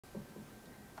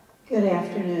Good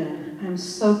afternoon. I'm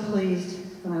so pleased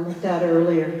when I looked out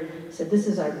earlier. I said, this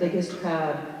is our biggest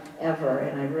crowd ever,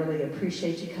 and I really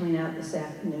appreciate you coming out this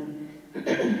afternoon.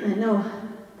 I know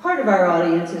part of our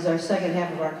audience is our second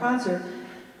half of our concert,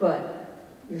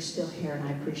 but you're still here, and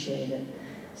I appreciate it.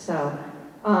 So,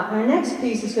 our next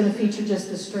piece is going to feature just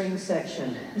the string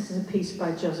section. This is a piece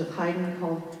by Joseph Haydn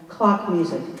called Clock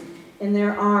Music, and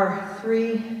there are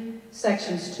 3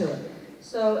 sections to it.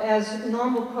 So, as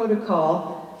normal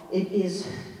protocol, it is,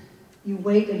 you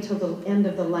wait until the end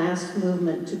of the last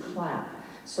movement to clap.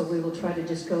 So we will try to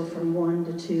just go from 1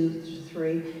 to 2 to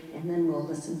 3, and then we'll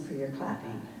listen for your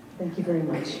clapping. Thank you very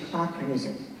much. Clock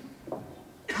music.